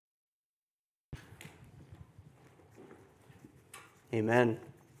Amen.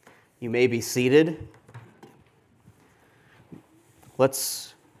 You may be seated.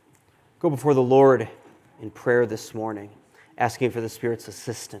 Let's go before the Lord in prayer this morning, asking for the Spirit's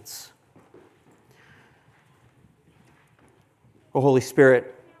assistance. O Holy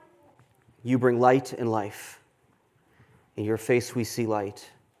Spirit, you bring light and life. In your face we see light.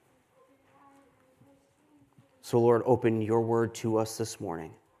 So, Lord, open your word to us this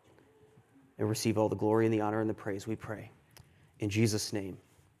morning and receive all the glory and the honor and the praise, we pray. In Jesus' name,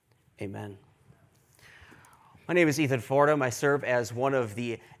 amen. My name is Ethan Fordham. I serve as one of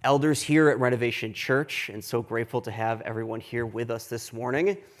the elders here at Renovation Church, and so grateful to have everyone here with us this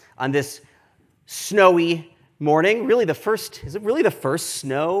morning on this snowy morning. Is it really the first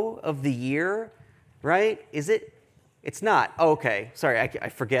snow of the year, right? Is it? It's not. Oh, okay. Sorry, I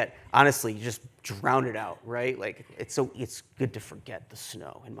forget. Honestly, you just drown it out, right? Like, it's good to forget the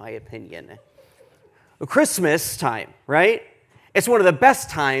snow, in my opinion. Christmas time, right? It's one of the best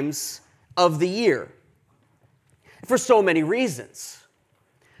times of the year for so many reasons.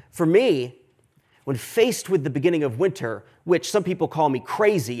 For me, when faced with the beginning of winter, which some people call me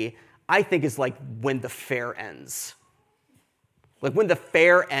crazy, I think is like when the fair ends. Like when the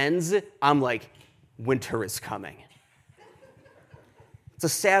fair ends, I'm like, winter is coming. It's a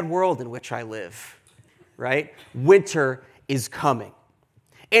sad world in which I live, right? Winter is coming.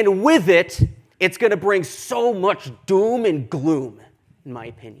 And with it, it's going to bring so much doom and gloom, in my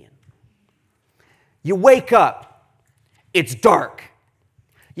opinion. You wake up, it's dark.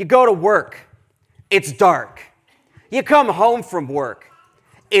 You go to work, it's dark. You come home from work,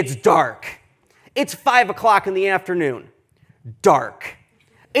 it's dark. It's 5 o'clock in the afternoon, dark.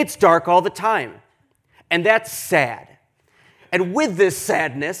 It's dark all the time, and that's sad. And with this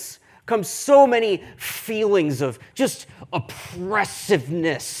sadness comes so many feelings of just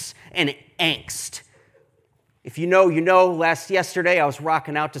oppressiveness and angst. If you know, you know. Yesterday I was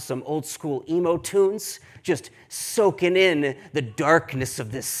rocking out to some old school emo tunes, just soaking in the darkness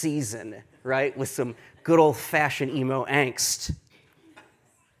of this season, right? With some good old-fashioned emo angst.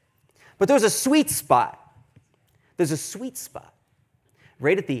 But there's a sweet spot. There's a sweet spot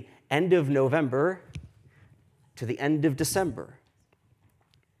right at the end of November to the end of December.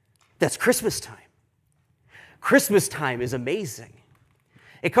 That's Christmas time. Christmas time is amazing.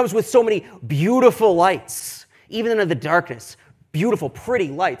 It comes with so many beautiful lights, even in the darkness. Beautiful, pretty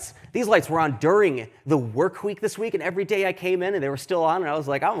lights. These lights were on during the work week this week, and every day I came in and they were still on, and I was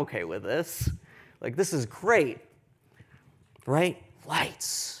like, I'm okay with this. Like, this is great, right?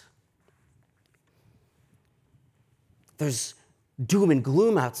 Lights. There's doom and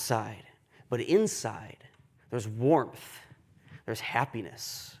gloom outside, but inside, there's warmth, there's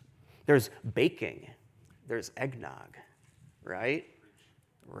happiness, there's baking, there's eggnog, right?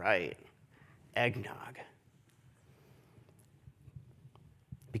 Right, eggnog.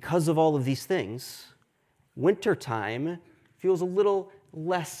 Because of all of these things, wintertime feels a little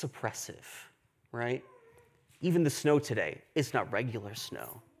less oppressive, right? Even the snow today, it's not regular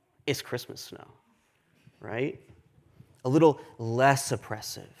snow, it's Christmas snow, right? A little less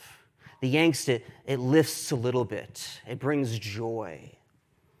oppressive. The angst, it lifts a little bit. It brings joy.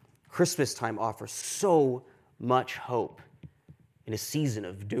 Christmas time offers so much hope in a season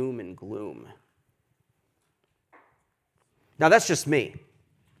of doom and gloom. Now, that's just me.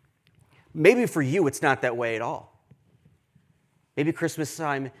 Maybe for you, it's not that way at all. Maybe Christmas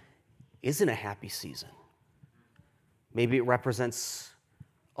time isn't a happy season. Maybe it represents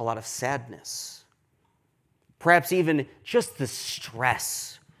a lot of sadness. Perhaps even just the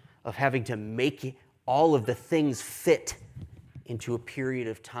stress of having to make all of the things fit into a period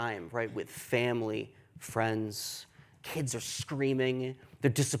of time, right? With family, friends, kids are screaming, they're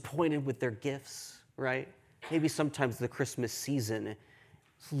disappointed with their gifts, right? Maybe sometimes the Christmas season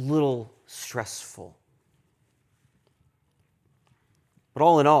is a little stressful. But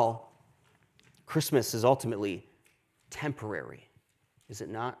all in all, Christmas is ultimately temporary, is it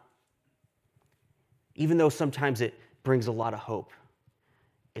not? Even though sometimes it brings a lot of hope,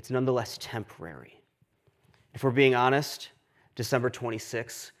 it's nonetheless temporary. If we're being honest, December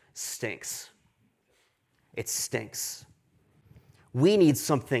 26th stinks. It stinks. We need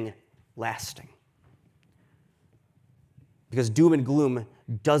something lasting. Because doom and gloom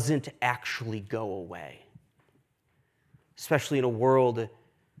doesn't actually go away. Especially in a world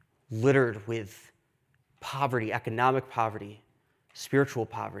littered with poverty, economic poverty, spiritual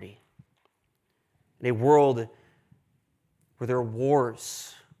poverty. In a world where there are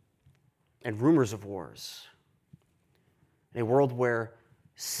wars and rumors of wars. In a world where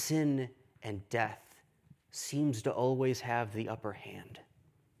sin and death seems to always have the upper hand.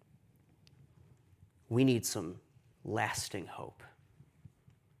 We need some lasting hope.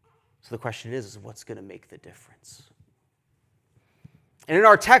 So the question is what's going to make the difference? And in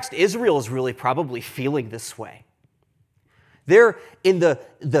our text, Israel is really probably feeling this way. They're in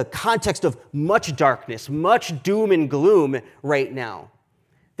the context of much darkness, much doom and gloom right now.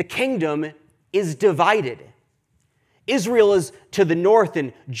 The kingdom is divided. Israel is to the north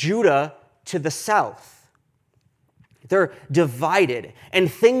and Judah to the south. They're divided,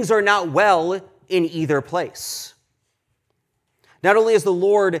 and things are not well in either place. Not only has the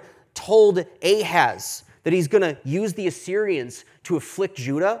Lord told Ahaz that he's going to use the Assyrians to afflict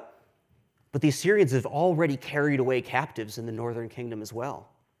Judah, but the Assyrians have already carried away captives in the northern kingdom as well.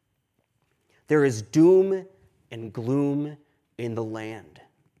 There is doom and gloom in the land.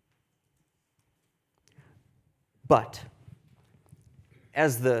 But,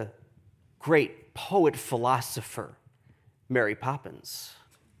 as the great poet-philosopher Mary Poppins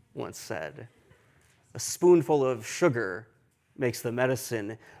once said, a spoonful of sugar makes the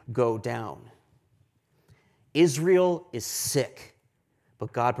medicine go down. Israel is sick,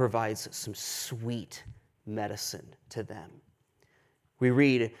 but God provides some sweet medicine to them. We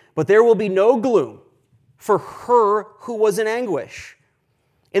read, "But there will be no gloom for her who was in anguish.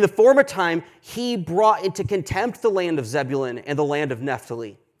 In the former time, he brought into contempt the land of Zebulun and the land of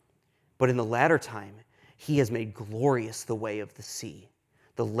Naphtali. But in the latter time, he has made glorious the way of the sea,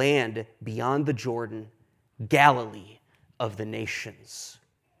 the land beyond the Jordan, Galilee of the nations."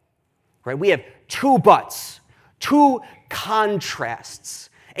 Right? We have two buts, two contrasts.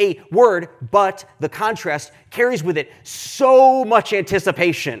 A word, but the contrast carries with it so much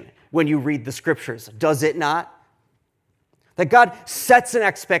anticipation when you read the scriptures, does it not? That God sets an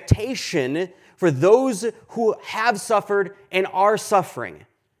expectation for those who have suffered and are suffering,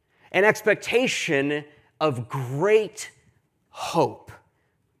 an expectation of great hope.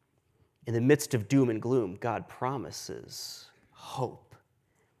 In the midst of doom and gloom, God promises hope.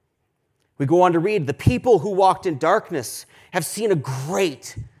 We go on to read, "The people who walked in darkness have seen a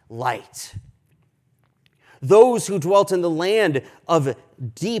great light. Those who dwelt in the land of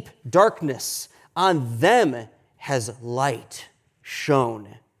deep darkness, on them has light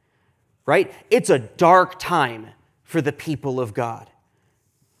shone." Right? It's a dark time for the people of God.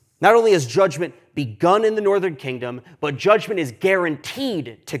 Not only has judgment begun in the northern kingdom, but judgment is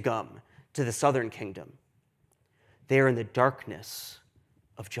guaranteed to come to the southern kingdom. They are in the darkness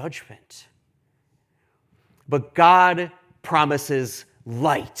of judgment. But God promises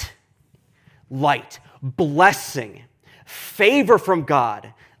light, blessing, favor from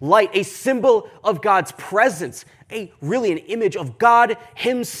God, light, a symbol of God's presence, really an image of God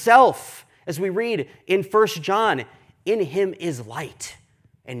himself. As we read in 1 John, "In him is light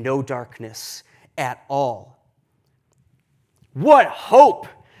and no darkness at all." What hope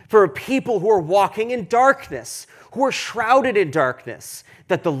for people who are walking in darkness, who are shrouded in darkness,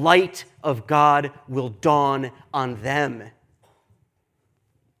 that the light of God will dawn on them.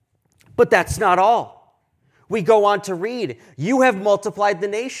 But that's not all. We go on to read, "You have multiplied the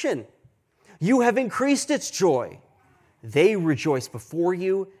nation. You have increased its joy. They rejoice before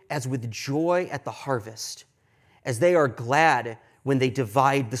you as with joy at the harvest, as they are glad when they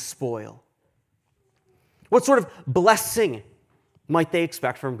divide the spoil." What sort of blessing might they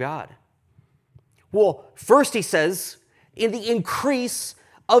expect from God? Well, first he says, in the increase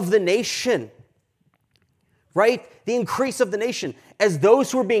of the nation, right? The increase of the nation. As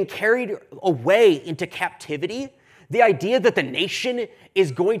those who are being carried away into captivity, the idea that the nation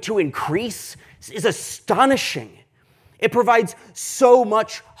is going to increase is astonishing. It provides so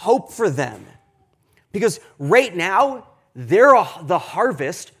much hope for them. Because right now, they're the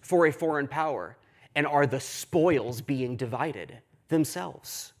harvest for a foreign power and are the spoils being divided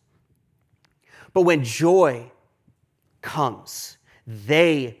themselves. But when joy comes,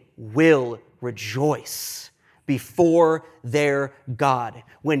 they will rejoice before their God,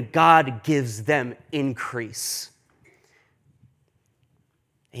 when God gives them increase.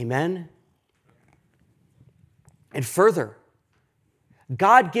 Amen? And further,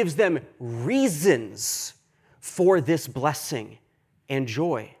 God gives them reasons for this blessing and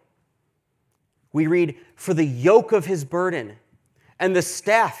joy. We read, "For the yoke of his burden and the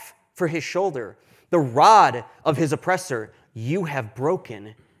staff for his shoulder, the rod of his oppressor, you have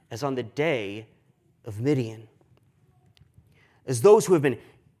broken as on the day of Midian." As those who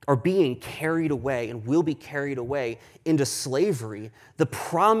are being carried away and will be carried away into slavery, the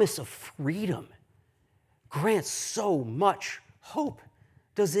promise of freedom grants so much hope,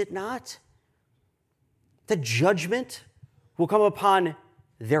 does it not? The judgment will come upon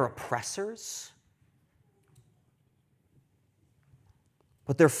their oppressors,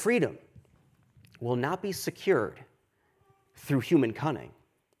 but their freedom will not be secured through human cunning,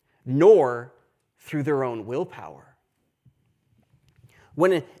 nor through their own willpower.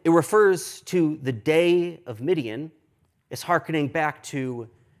 When it refers to the day of Midian, it's hearkening back to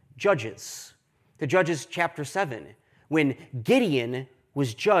Judges, to Judges chapter 7, when Gideon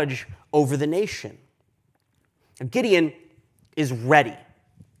was judge over the nation. Gideon is ready.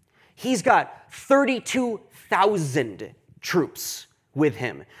 He's got 32,000 troops with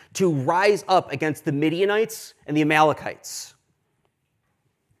him to rise up against the Midianites and the Amalekites.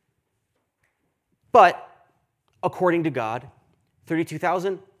 But according to God,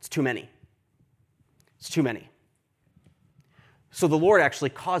 32,000, it's too many. It's too many. So the Lord actually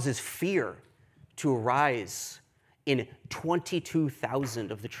causes fear to arise in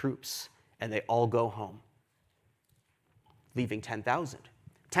 22,000 of the troops, and they all go home, leaving 10,000.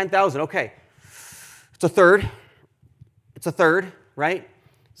 10,000, okay. It's a third. It's a third, right?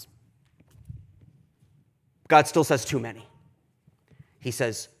 God still says too many. He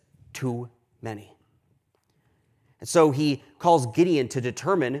says too many. And so he calls Gideon to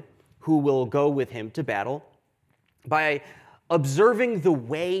determine who will go with him to battle by observing the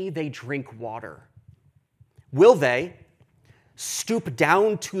way they drink water. Will they stoop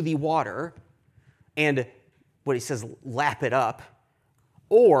down to the water and, what he says, lap it up?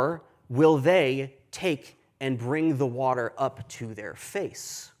 Or will they take and bring the water up to their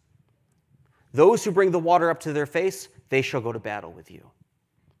face? Those who bring the water up to their face, they shall go to battle with you.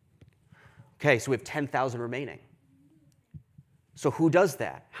 Okay, so we have 10,000 remaining. So who does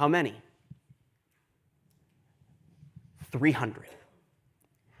that? How many? 300.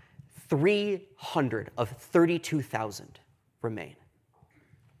 300 of 32,000 remain.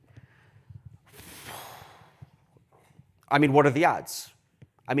 I mean, what are the odds?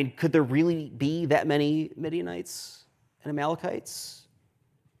 I mean, could there really be that many Midianites and Amalekites?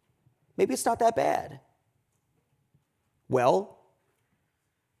 Maybe it's not that bad. Well,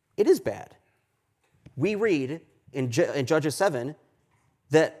 it is bad. We read in Judges 7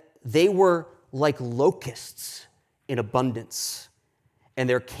 that they were like locusts in abundance, and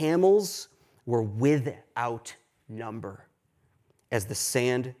their camels were without number, as the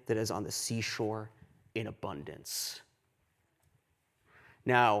sand that is on the seashore in abundance.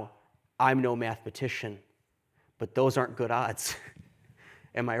 Now, I'm no mathematician, but those aren't good odds.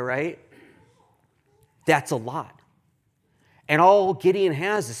 Am I right? That's a lot. And all Gideon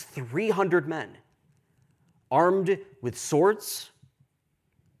has is 300 men, armed with swords,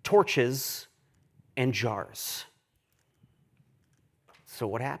 torches, and jars. So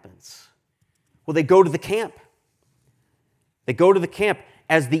what happens? Well, they go to the camp. They go to the camp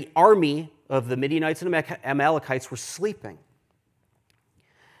as the army of the Midianites and Amalekites were sleeping.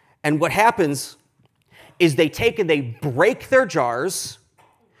 And what happens is they take and they break their jars,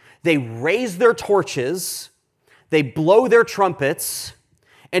 they raise their torches, they blow their trumpets,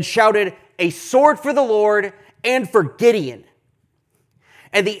 and shouted, "A sword for the Lord and for Gideon."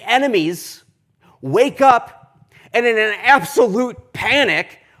 And the enemies wake up and in an absolute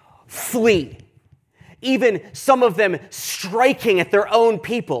panic flee. Even some of them striking at their own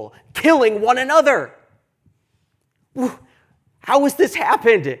people, killing one another. How has this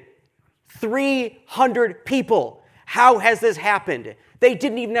happened? 300 people. How has this happened? They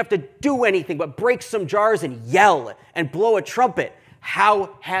didn't even have to do anything but break some jars and yell and blow a trumpet.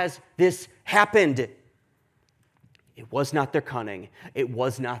 How has this happened? It was not their cunning. It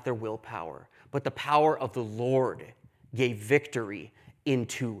was not their willpower. But the power of the Lord gave victory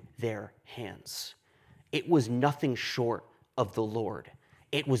into their hands. It was nothing short of the Lord.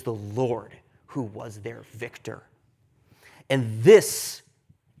 It was the Lord who was their victor. And this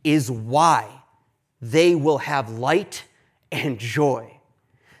is why they will have light and joy.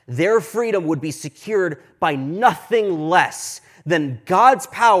 Their freedom would be secured by nothing less than God's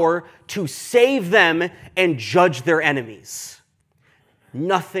power to save them and judge their enemies.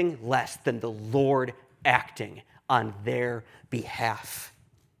 Nothing less than the Lord acting on their behalf.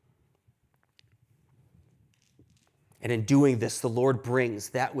 And in doing this, the Lord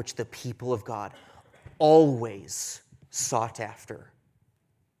brings that which the people of God always sought after.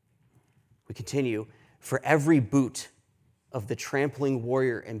 We continue, "For every boot of the trampling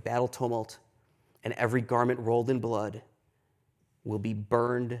warrior in battle tumult and every garment rolled in blood will be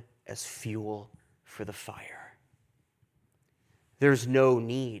burned as fuel for the fire." There's no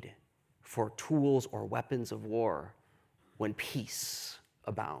need for tools or weapons of war when peace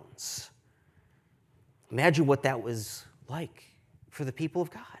abounds. Imagine what that was like for the people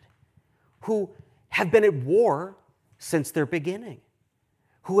of God, who have been at war since their beginning,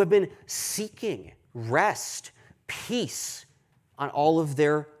 who have been seeking rest, peace on all of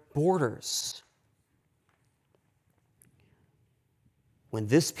their borders. When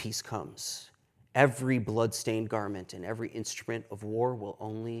this peace comes, every blood-stained garment and every instrument of war will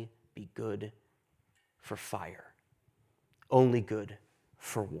only be good for fire, only good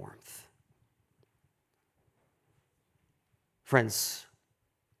for warmth. Friends,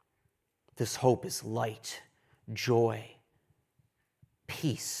 this hope is light, joy,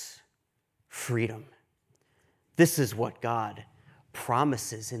 peace, freedom. This is what God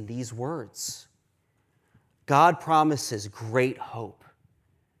promises in these words. God promises great hope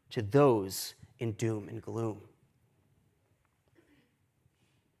to those in doom and gloom.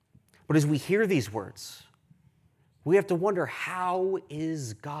 But as we hear these words, we have to wonder, how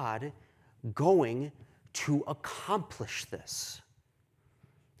is God going to accomplish this?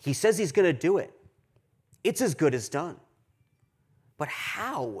 He says he's going to do it. It's as good as done. But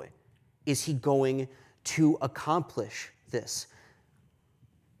how is he going to accomplish this?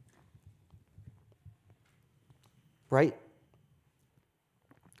 Right?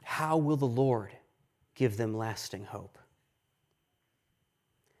 How will the Lord give them lasting hope?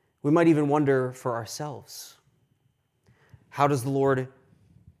 We might even wonder for ourselves, how does the Lord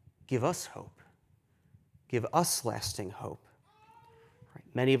give us hope? Give us lasting hope? Right?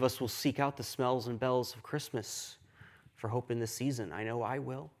 Many of us will seek out the smells and bells of Christmas for hope in this season. I know I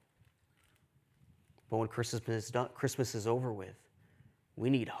will. But when Christmas is over with, we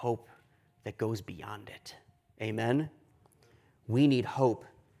need hope that goes beyond it. Amen? We need hope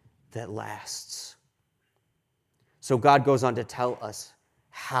that lasts. So God goes on to tell us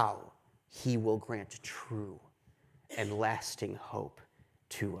how he will grant true and lasting hope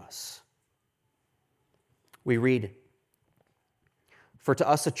to us. We read, "For to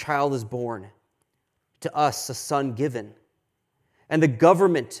us a child is born, to us a son given, and the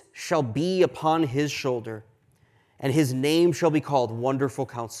government shall be upon his shoulder, and his name shall be called Wonderful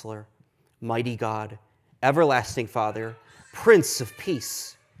Counselor, Mighty God, Everlasting Father, Prince of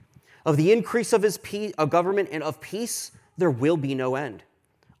Peace. Of the increase of his government and of peace there will be no end,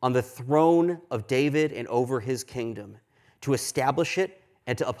 on the throne of David and over his kingdom, to establish it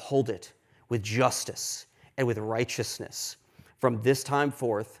and to uphold it with justice and with righteousness from this time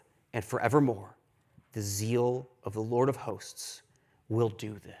forth and forevermore. The zeal of the Lord of hosts will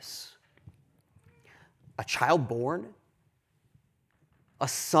do this." A child born, a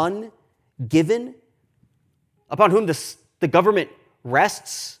son given, upon whom the government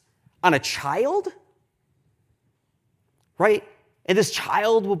rests on a child, right? And this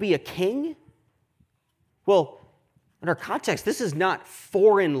child will be a king? Well, in our context, this is not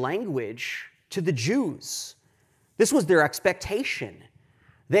foreign language to the Jews. This was their expectation.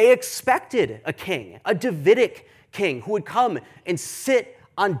 They expected a king, a Davidic king, who would come and sit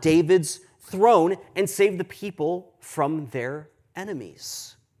on David's throne and save the people from their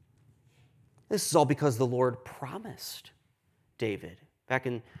enemies. This is all because the Lord promised David, back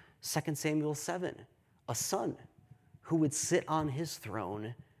in 2 Samuel 7, a son who would sit on his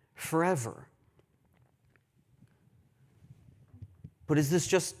throne forever. But is this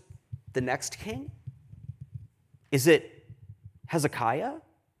just the next king? Is it Hezekiah?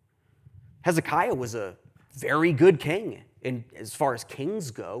 Hezekiah was a very good king as far as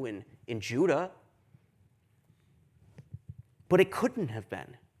kings go in Judah. But it couldn't have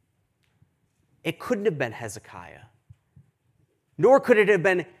been. It couldn't have been Hezekiah. Nor could it have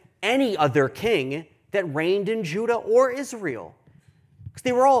been any other king that reigned in Judah or Israel. Because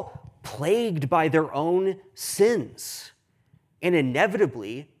they were all plagued by their own sins. And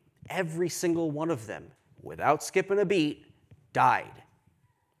inevitably, every single one of them, without skipping a beat, died.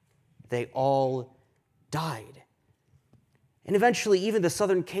 They all died. And eventually, even the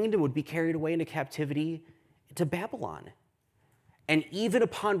southern kingdom would be carried away into captivity to Babylon. And even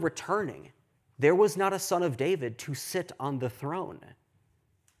upon returning, there was not a son of David to sit on the throne.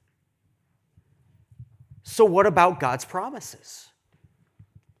 So what about God's promises?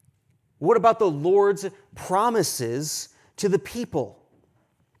 What about the Lord's promises to the people?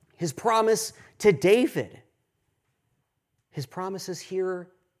 His promise to David. His promises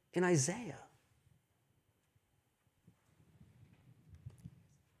here in Isaiah.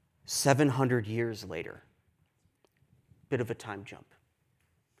 700 years later, bit of a time jump.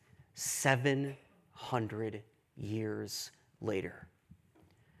 700 years later,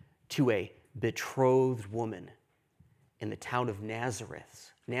 to a betrothed woman in the town of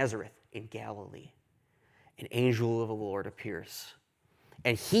Nazareth in Galilee, an angel of the Lord appears.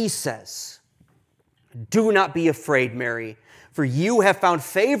 And he says, "Do not be afraid, Mary, for you have found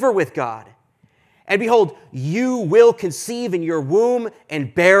favor with God. And behold, you will conceive in your womb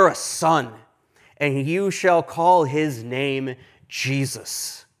and bear a son, and you shall call his name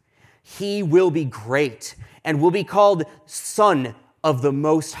Jesus. He will be great and will be called Son of the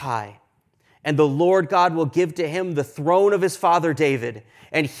Most High. And the Lord God will give to him the throne of his father David,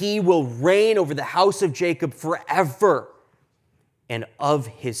 and he will reign over the house of Jacob forever. And of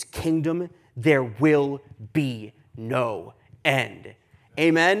his kingdom there will be no end.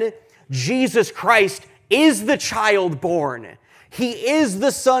 Amen. Jesus Christ is the child born. He is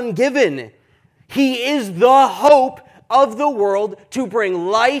the Son given. He is the hope of the world to bring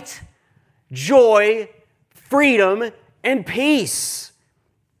light, joy, freedom, and peace.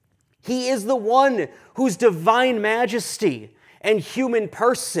 He is the one whose divine majesty and human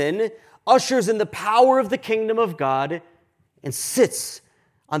person ushers in the power of the kingdom of God and sits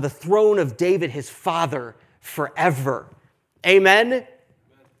on the throne of David, his father, forever. Amen?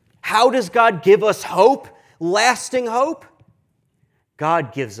 How does God give us hope, lasting hope?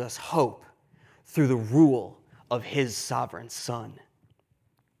 God gives us hope through the rule of his sovereign Son.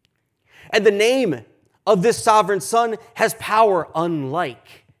 And the name of this sovereign Son has power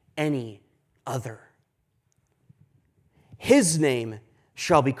unlike any other. His name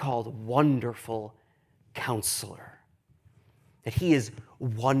shall be called Wonderful Counselor. That he is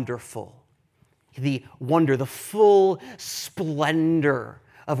wonderful. The wonder, the full splendor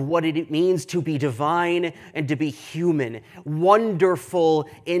of what it means to be divine and to be human. Wonderful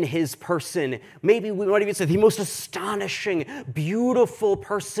in his person. Maybe we might even say the most astonishing, beautiful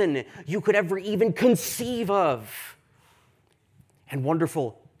person you could ever even conceive of. And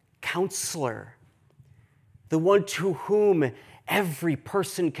wonderful counselor. The one to whom every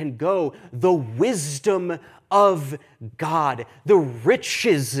person can go. The wisdom of God. The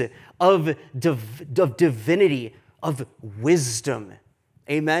riches of divinity, of wisdom.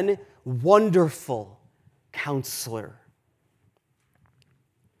 Amen? Wonderful Counselor.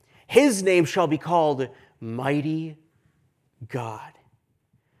 His name shall be called Mighty God,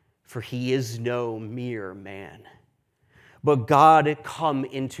 for he is no mere man, but God come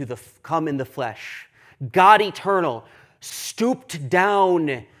in the flesh. God eternal, stooped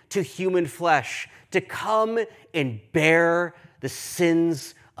down to human flesh to come and bear the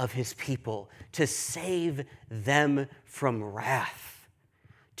sins of his people, to save them from wrath,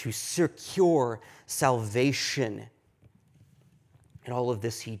 to secure salvation. And all of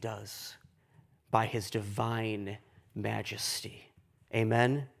this he does by his divine majesty.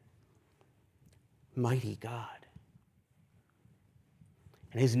 Amen? Mighty God.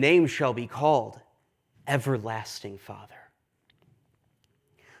 And his name shall be called Everlasting Father.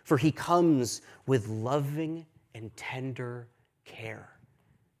 For he comes with loving and tender care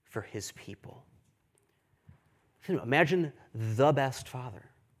for his people. Imagine the best father.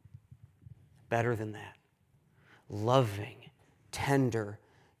 Better than that. Loving, tender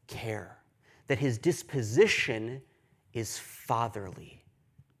care. That his disposition is fatherly.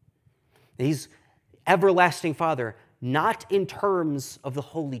 He's everlasting Father, not in terms of the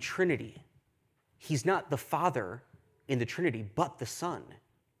Holy Trinity. He's not the Father in the Trinity, but the Son.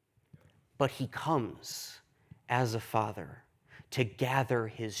 But he comes as a father to gather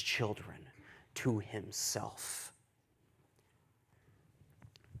his children to himself.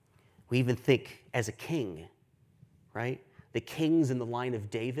 We even think as a king, right? The kings in the line of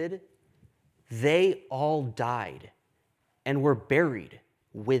David, they all died and were buried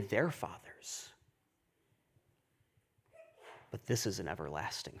with their fathers. But this is an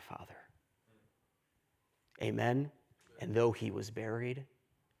everlasting Father. Amen? And though he was buried,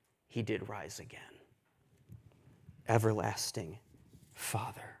 he did rise again. Everlasting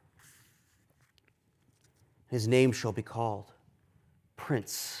Father. His name shall be called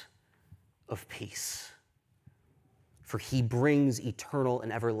Prince of Peace. For he brings eternal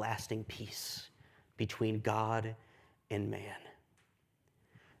and everlasting peace between God and man.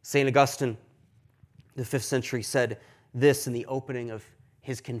 St. Augustine, the 5th century, said this in the opening of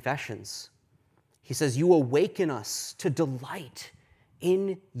his Confessions. He says, "You awaken us to delight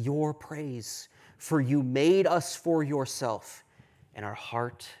in your praise, for you made us for yourself, and our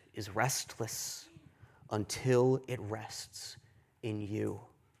heart is restless until it rests in you."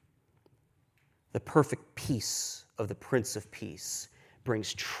 The perfect peace of the Prince of Peace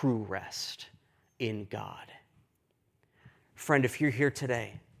brings true rest in God. Friend, if you're here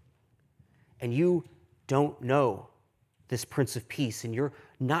today and you don't know this Prince of Peace and you're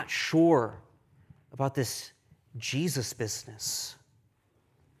not sure about this Jesus business,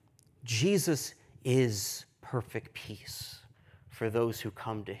 Jesus is perfect peace for those who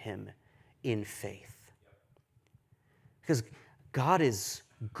come to him in faith. Because God is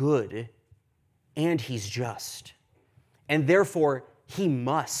good and he's just. And therefore, he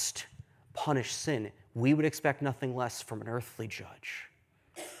must punish sin. We would expect nothing less from an earthly judge.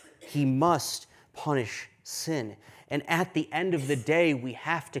 He must punish sin. And at the end of the day, we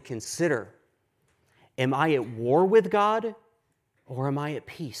have to consider, am I at war with God or am I at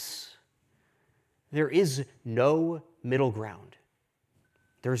peace? There is no middle ground.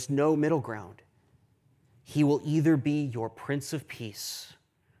 There's no middle ground. He will either be your Prince of Peace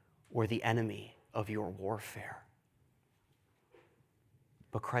or the enemy of your warfare.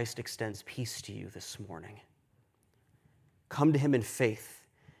 But Christ extends peace to you this morning. Come to him in faith.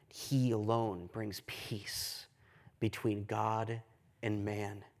 He alone brings peace between God and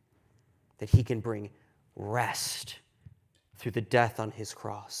man, that he can bring rest through the death on his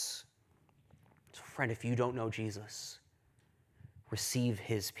cross. So, friend, if you don't know Jesus, receive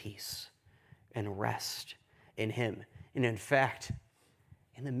his peace and rest in him. And in fact,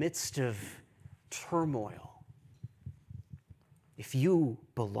 in the midst of turmoil, if you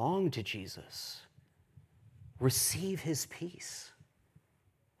belong to Jesus, receive his peace,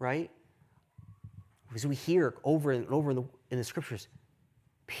 right? Because we hear over and over in the scriptures,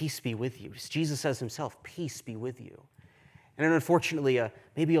 peace be with you. Jesus says himself, peace be with you. And unfortunately,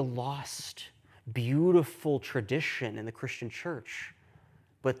 maybe a lost, beautiful tradition in the Christian church,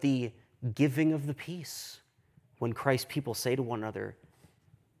 but the giving of the peace. When Christ's people say to one another,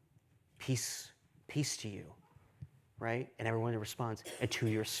 peace to you, right? And everyone responds, and to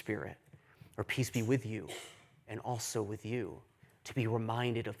your spirit, or peace be with you, and also with you, to be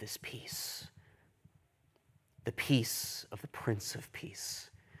reminded of this peace. The peace of the Prince of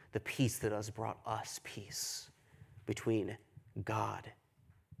Peace, the peace that has brought us peace between God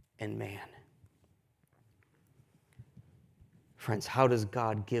and man. Friends, how does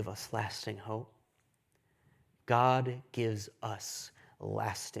God give us lasting hope? God gives us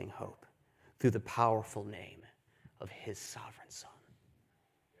lasting hope through the powerful name of his sovereign Son.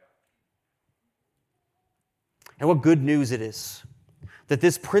 And what good news it is that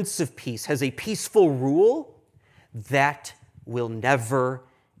this Prince of Peace has a peaceful rule that will never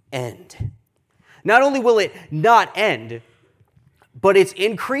end. Not only will it not end, but its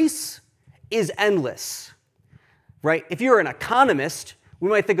increase is endless, right? If you're an economist, we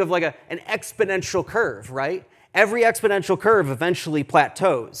might think of like an exponential curve, right? Every exponential curve eventually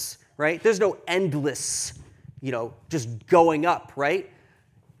plateaus, right? There's no endless, just going up, right?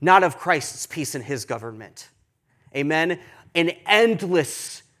 Not of Christ's peace and his government. Amen? An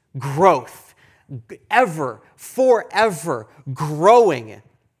endless growth, forever growing,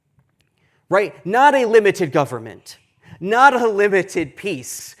 right? Not a limited government, not a limited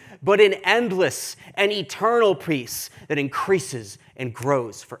peace, but an endless and eternal peace that increases and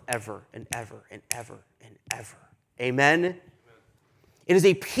grows forever and ever and ever and ever. Amen? It is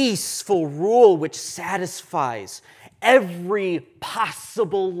a peaceful rule which satisfies every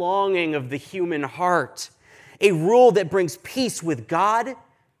possible longing of the human heart. A rule that brings peace with God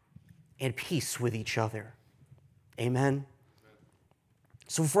and peace with each other. Amen?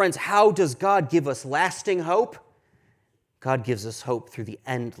 So, friends, how does God give us lasting hope? God gives us hope through the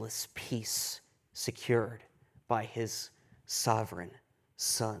endless peace secured by his sovereign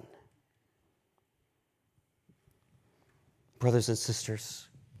Son. Brothers and sisters,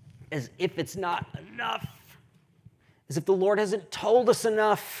 as if it's not enough, as if the Lord hasn't told us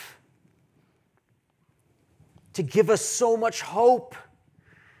enough to give us so much hope,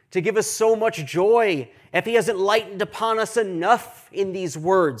 to give us so much joy, if he hasn't lightened upon us enough in these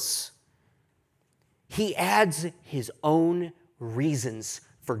words, he adds his own reasons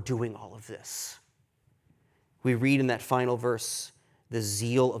for doing all of this. We read in that final verse, the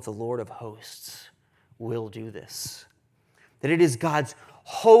zeal of the Lord of hosts will do this. That it is God's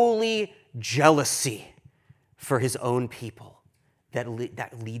holy jealousy for his own people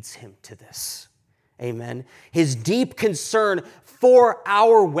that leads him to this. Amen. His deep concern for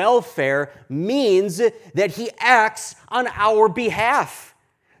our welfare means that he acts on our behalf,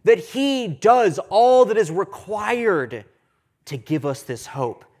 that he does all that is required to give us this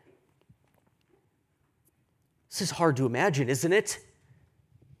hope. This is hard to imagine, isn't it?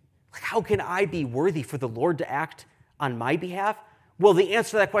 Like, how can I be worthy for the Lord to act on my behalf? Well, the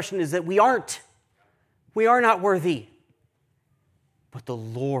answer to that question is that we aren't. We are not worthy. But the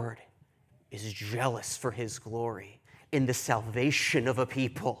Lord is jealous for his glory in the salvation of a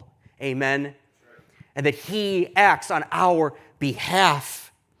people. Amen? And that he acts on our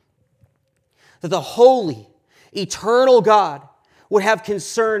behalf. That the holy, eternal God would have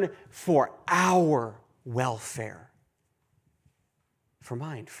concern for our welfare. For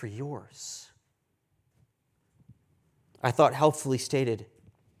mine, for yours. I thought helpfully stated.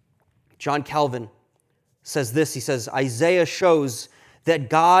 John Calvin says this. He says, Isaiah shows that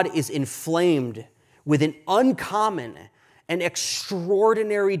God is inflamed with an uncommon an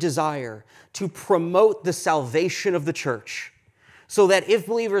extraordinary desire to promote the salvation of the church, so that if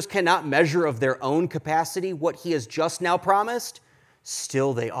believers cannot measure of their own capacity what he has just now promised,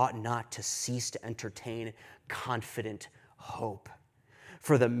 still they ought not to cease to entertain confident hope.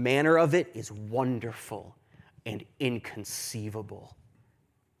 For the manner of it is wonderful and inconceivable.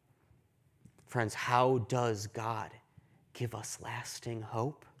 Friends, how does God give us lasting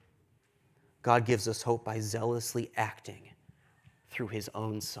hope? God gives us hope by zealously acting through his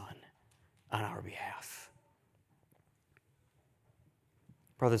own Son on our behalf.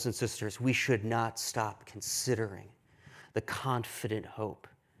 Brothers and sisters, we should not stop considering the confident hope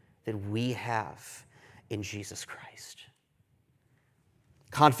that we have in Jesus Christ.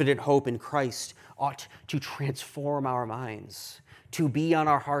 Confident hope in Christ ought to transform our minds, to be on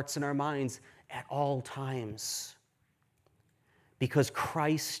our hearts and our minds at all times, because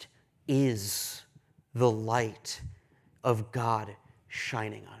Christ is the light of God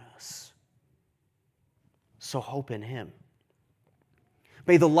shining on us. So hope in him.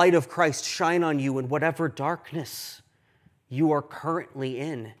 May the light of Christ shine on you in whatever darkness you are currently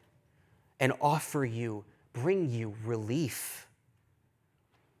in and bring you relief.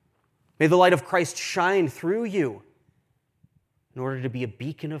 May the light of Christ shine through you in order to be a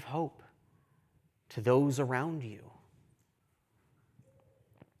beacon of hope to those around you.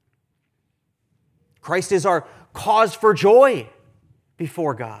 Christ is our cause for joy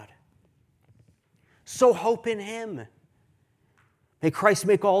before God. So hope in him. May Christ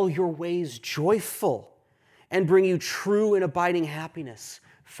make all your ways joyful and bring you true and abiding happiness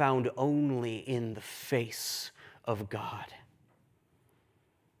found only in the face of God.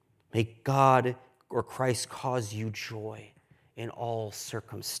 May God or Christ cause you joy in all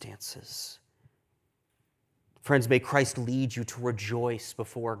circumstances. Friends, may Christ lead you to rejoice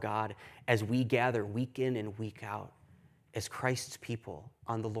before God as we gather week in and week out as Christ's people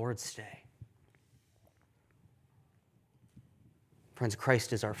on the Lord's Day. Friends,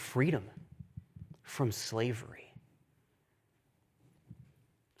 Christ is our freedom from slavery.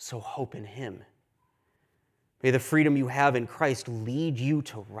 So hope in him. May the freedom you have in Christ lead you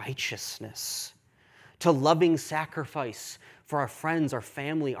to righteousness, to loving sacrifice for our friends, our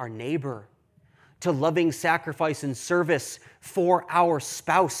family, our neighbor, to loving sacrifice and service for our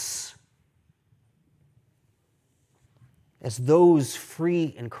spouse. As those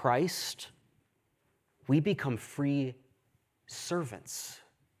free in Christ, we become free servants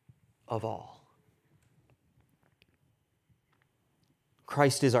of all.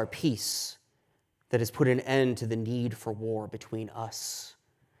 Christ is our peace that has put an end to the need for war between us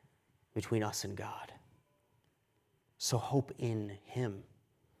and God. So hope in him.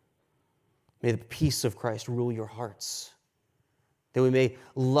 May the peace of Christ rule your hearts, that we may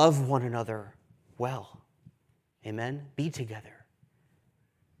love one another well. Amen? Be together.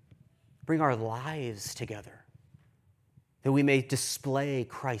 Bring our lives together, that we may display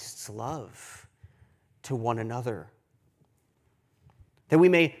Christ's love to one another, that we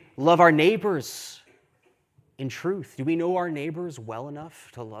may love our neighbors in truth. Do we know our neighbors well enough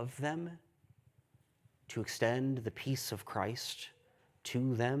to love them, to extend the peace of Christ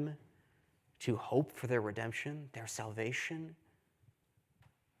to them, to hope for their redemption, their salvation?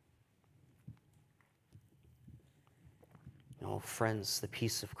 Oh, friends, the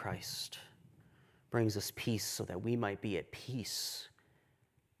peace of Christ brings us peace so that we might be at peace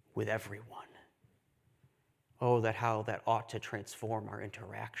with everyone. Oh, how that ought to transform our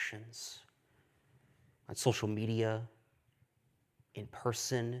interactions on social media, in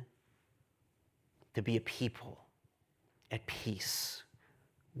person, to be a people at peace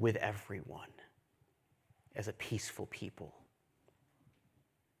with everyone as a peaceful people.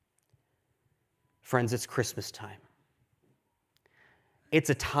 Friends, it's Christmas time. It's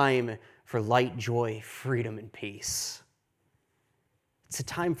a time for light, joy, freedom, and peace. It's a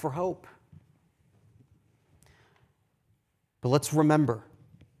time for hope. But let's remember,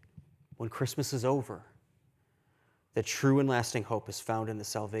 when Christmas is over, that true and lasting hope is found in the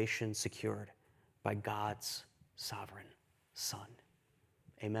salvation secured by God's sovereign Son.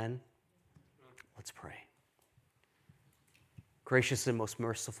 Amen? Let's pray. Gracious and most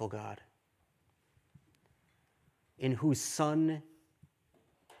merciful God, in whose Son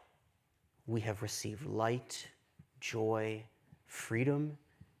we have received light, joy, freedom,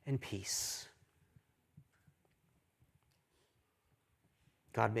 and peace.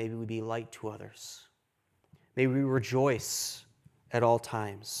 God, may we be light to others. May we rejoice at all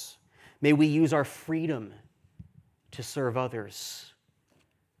times. May we use our freedom to serve others.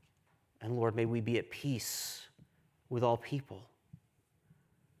 And Lord, may we be at peace with all people.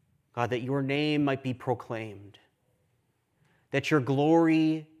 God, that your name might be proclaimed. that your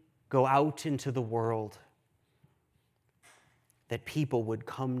glory go out into the world, that people would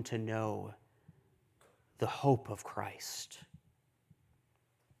come to know the hope of Christ.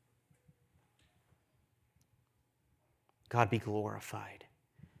 God be glorified.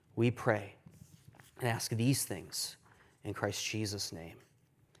 We pray and ask these things in Christ Jesus' name.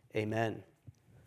 Amen.